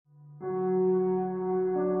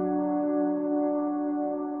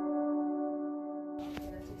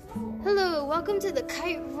welcome to the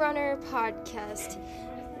Kite Runner podcast.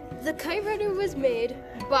 The Kite Runner was made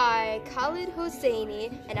by Khalid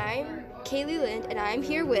Hosseini, and I'm Kaylee Lind, and I'm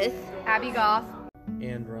here with Abby Goff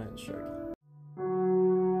and Ryan Sharkey.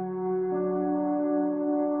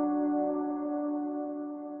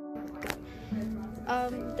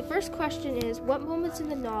 The first question is, what moments in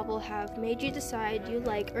the novel have made you decide you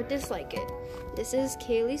like or dislike it? This is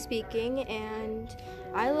Kaylee speaking, and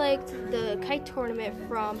I liked the kite tournament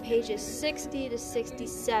from pages 60 to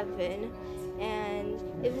 67,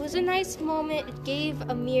 and it was a nice moment. It gave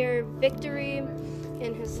Amir victory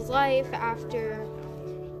in his life after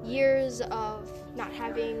years of not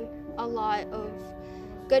having a lot of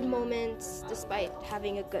good moments despite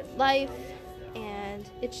having a good life, and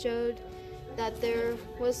it showed that there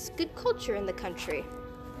was good culture in the country.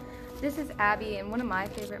 This is Abby, and one of my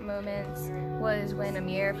favorite moments was when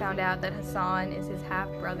Amir found out that Hassan is his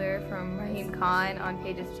half-brother from Rahim Khan on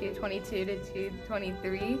pages 222 to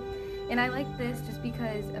 223. And I like this just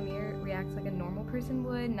because Amir reacts like a normal person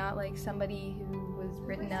would, not like somebody who was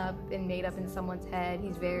written up and made up in someone's head.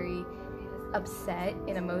 He's very upset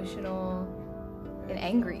and emotional and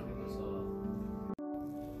angry.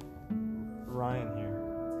 Ryan here.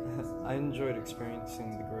 I enjoyed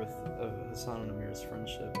experiencing the growth of Hassan and Amir's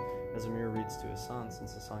friendship. As Amir reads to Hassan,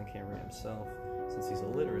 since Hassan can't read himself, since he's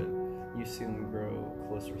illiterate, you see them grow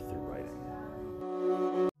closer through writing.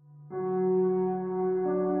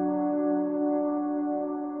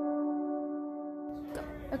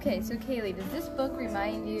 Okay, so Kaylee, does this book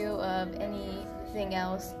remind you of anything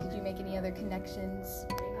else? Did you make any other connections?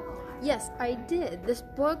 Yes, I did. This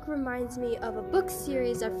book reminds me of a book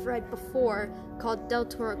series I've read before called Del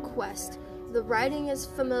Toro Quest. The writing is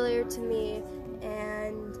familiar to me,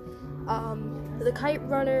 and the Kite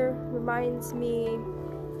Runner reminds me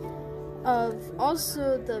of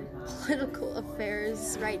also the political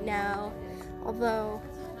affairs right now, although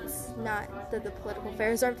it's not that the political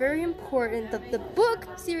affairs aren't very important. The book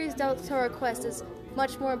series Del Toro Quest is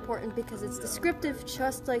much more important because it's descriptive,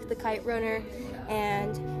 just like the Kite Runner,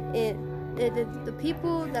 and the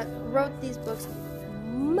people that wrote these books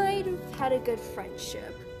might have had a good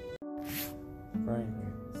friendship. Ryan here.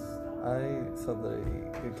 I thought that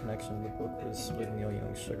a good connection in the book was with Neil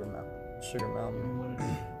Young's Sugar Mountain,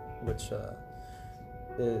 which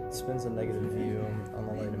it spins a negative view on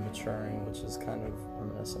the light of maturing, which is kind of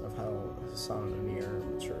reminiscent of how Hassan and Amir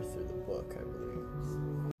mature through the book, I believe.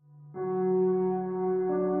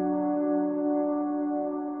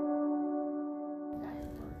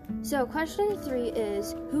 So question 3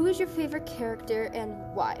 is, who is your favorite character and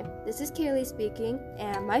why? This is Kaylee speaking,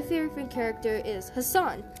 and my favorite character is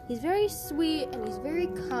Hassan. He's very sweet and he's very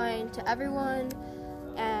kind to everyone,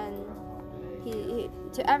 and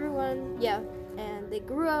and they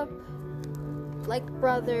grew up like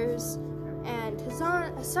brothers, and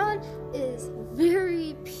Hassan is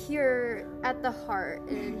very pure at the heart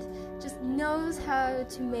and just knows how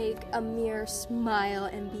to make Amir smile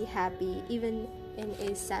and be happy even in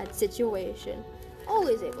a sad situation.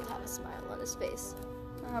 Always able to have a smile on his face.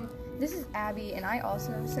 This is Abby, and I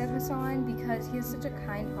also said Hassan because he has such a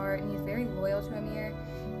kind heart and he's very loyal to Amir,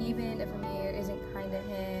 even if Amir isn't kind to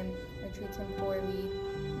him or treats him poorly.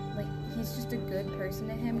 Like, he's just a good person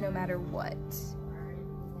to him no matter what.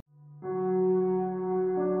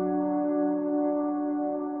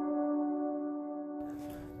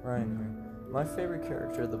 Ryan here. My favorite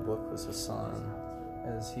character of the book was Hassan,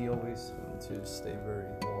 as he always seemed to stay very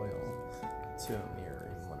loyal to Amir,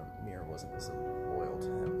 even when Amir wasn't as loyal to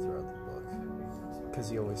him throughout the book, because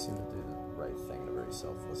he always seemed to do the right thing in a very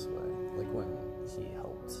selfless way, like when he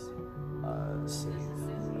helped save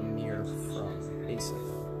Amir from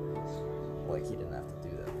Asif. Like, he didn't have to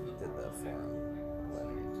do that, but he did that for him, when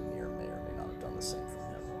Amir may or may not have done the same for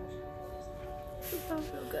him. That sounds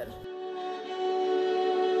real good.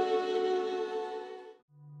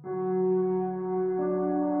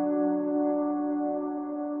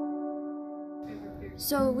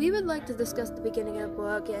 So we would like to discuss the beginning of the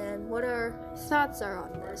book and what our thoughts are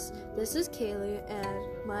on this. This is Kaylee,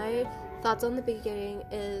 and my thoughts on the beginning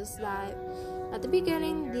is that at the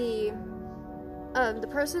beginning the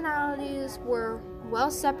personalities were well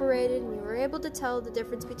separated, and you were able to tell the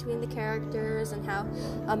difference between the characters and how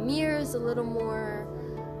Amir is a little more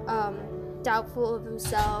doubtful of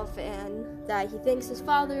himself and that he thinks his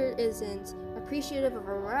father isn't appreciative of him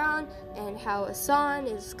around, and how Hassan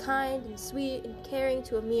is kind and sweet and caring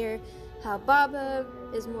to Amir, how Baba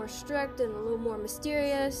is more strict and a little more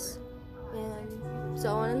mysterious, and so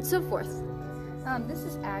on and so forth. This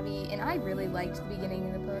is Abby, and I really liked the beginning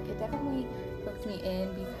of the book. It definitely hooked hooked me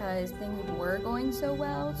in because things were going so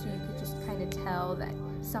well, so you could just kind of tell that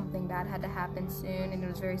something bad had to happen soon, and it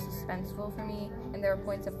was very suspenseful for me. And there were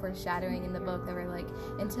points of foreshadowing in the book that were like,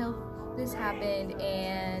 until this happened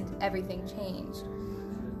and everything changed.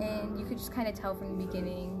 And you could just kind of tell from the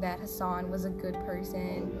beginning that Hassan was a good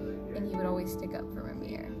person and he would always stick up for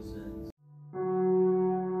Amir.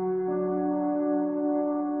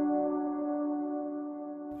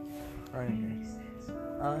 Right here.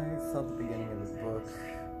 I thought the beginning of the book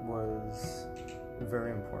was a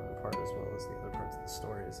very important part as well as the other parts of the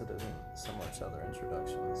story, as it isn't so much other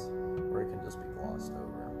introductions where it can just be glossed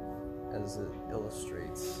over, as it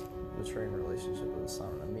illustrates the trained relationship of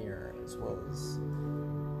Hassan and Amir, as well as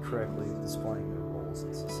correctly displaying their roles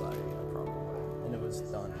in society in a proper way. And it was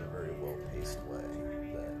done in a very well-paced way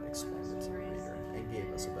that explained it to the reader and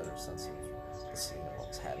gave us a better sense of the scene of what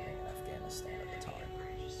was happening in Afghanistan at the time.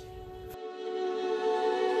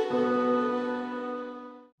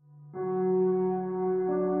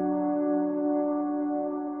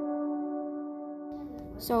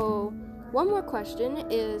 So, one more question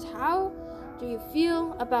is, how do you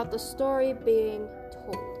feel about the story being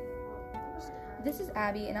told? This is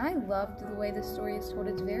Abby, and I loved the way the story is told.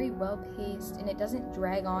 It's very well paced, and it doesn't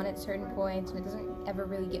drag on at certain points, and it doesn't ever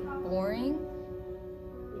really get boring.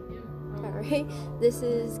 Alright, this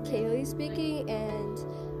is Kaylee speaking, and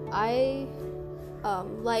I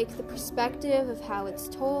like the perspective of how it's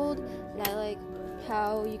told, and I like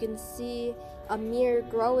how you can see Amir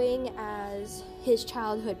growing as his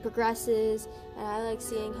childhood progresses, and I like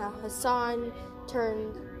seeing how Hassan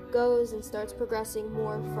goes and starts progressing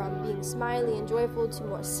more from being smiley and joyful to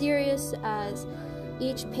more serious as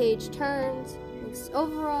each page turns. It's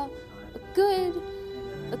overall a good,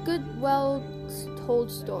 well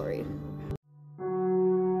told story.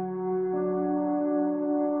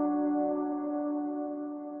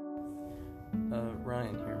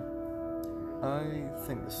 Ryan here. I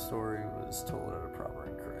think the story was told at a proper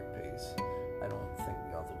and correct pace. I don't think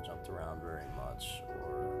the author jumped around very much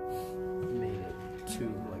or made it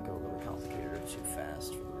too overly complicated or too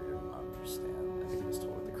fast for the reader to not understand. I think it was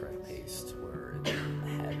told at the correct pace to where it didn't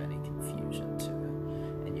have any confusion to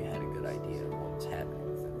it, and you had a good idea of what was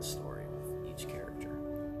happening within the story with each character.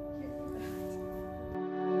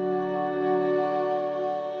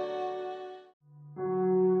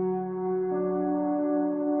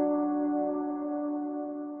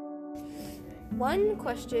 One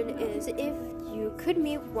question is, if you could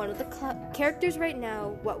meet one of the characters right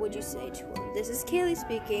now, what would you say to him? This is Kaylee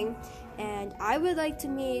speaking, and I would like to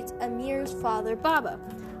meet Amir's father, Baba.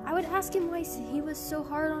 I would ask him why he was so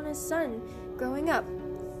hard on his son growing up.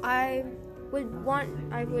 I would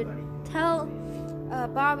tell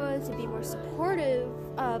Baba to be more supportive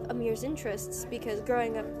of Amir's interests, because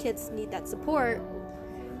growing up kids need that support,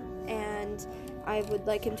 and I would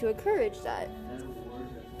like him to encourage that.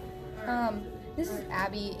 This is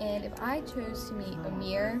Abby, and if I chose to meet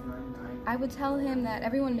Amir, I would tell him that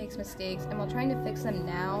everyone makes mistakes, and while trying to fix them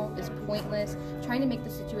now is pointless, trying to make the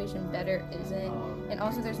situation better isn't, and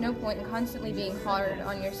also there's no point in constantly being hard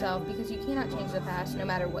on yourself because you cannot change the past no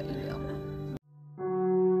matter what you do.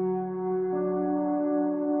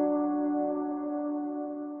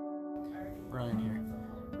 Ryan here.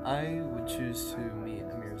 I would choose to meet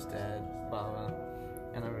Amir's dad, Baba,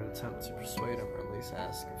 and I would attempt to persuade him, or at least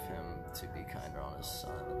ask of him to be kinder on his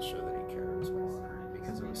son and show that he cares more,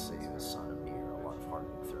 because it would save his son Amir a lot of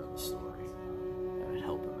heartache throughout the story, and it would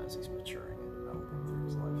help him as he's maturing and developing through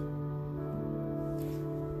his life.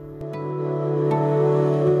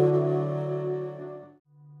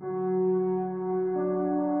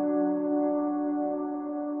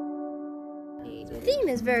 The theme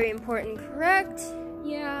is very important, correct?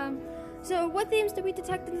 Yeah. So, what themes did we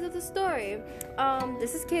detect into the story?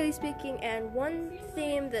 This is Kaylee speaking, and one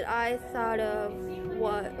theme that I thought of,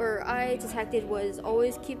 I detected, was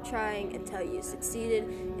always keep trying until you succeeded,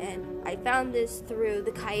 and I found this through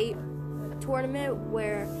the Kite tournament,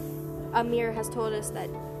 where Amir has told us that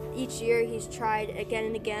each year he's tried again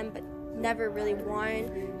and again, but never really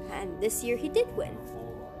won, and this year he did win.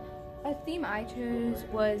 A theme I chose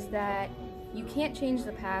was that you can't change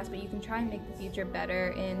the past, but you can try and make the future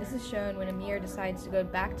better, and this is shown when Amir decides to go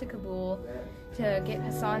back to Kabul to get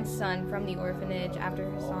Hassan's son from the orphanage after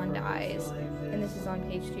Hassan dies, and this is on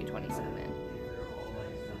page 227.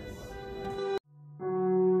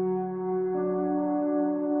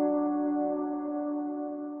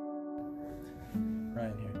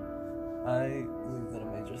 Ryan here. I believe that a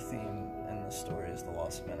major theme in this story is the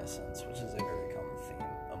loss of innocence, which is a very common theme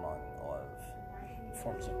among a lot of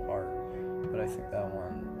forms of art, but I think that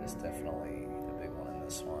one is definitely a big one in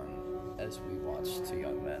this one, as we watch two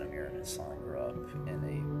young men, Amir and Hassan, grow up in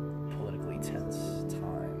a politically tense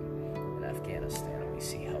time in Afghanistan, and we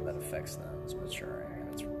see how that affects them as maturing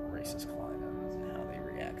and its racist climate and how they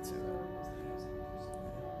react to it.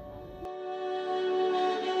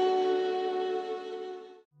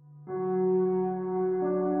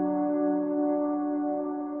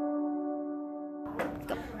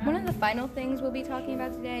 One of the final things we'll be talking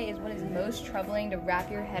about today is what is most troubling to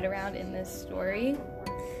wrap your head around in this story.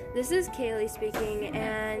 This is Kaylee speaking,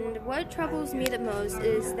 and what troubles me the most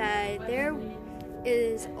is that there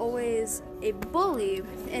is always a bully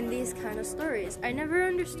in these kind of stories. I never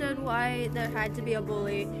understood why there had to be a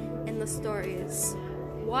bully in the stories.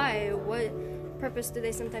 Why? What purpose do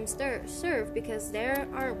they sometimes serve? Because they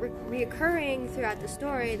aren't reoccurring throughout the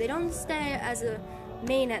story. They don't stay as a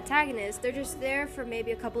main antagonist. They're just there for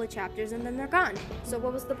maybe a couple of chapters and then they're gone. So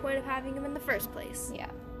what was the point of having them in the first place? Yeah.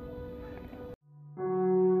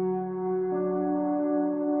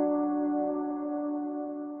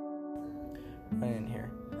 Right in here.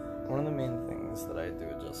 One of the main things that I do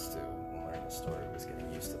adjust to when learning the story was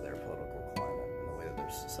getting used to their political climate and the way that their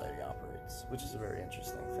society operates, which is a very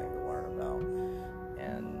interesting thing to learn about,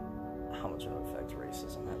 and how much of an effect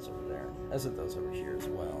racism has over there, as it does over here as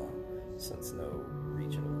well, since no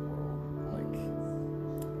region of the world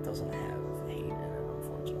doesn't have hate in it,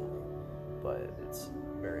 unfortunately. But it's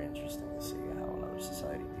very interesting to see how another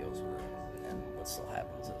society deals with it, and what still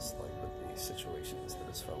happens is with the situations that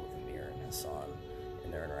is felt with Amir and Hassan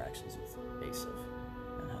in their interactions with Asif,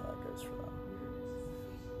 and how that goes for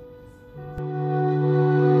them.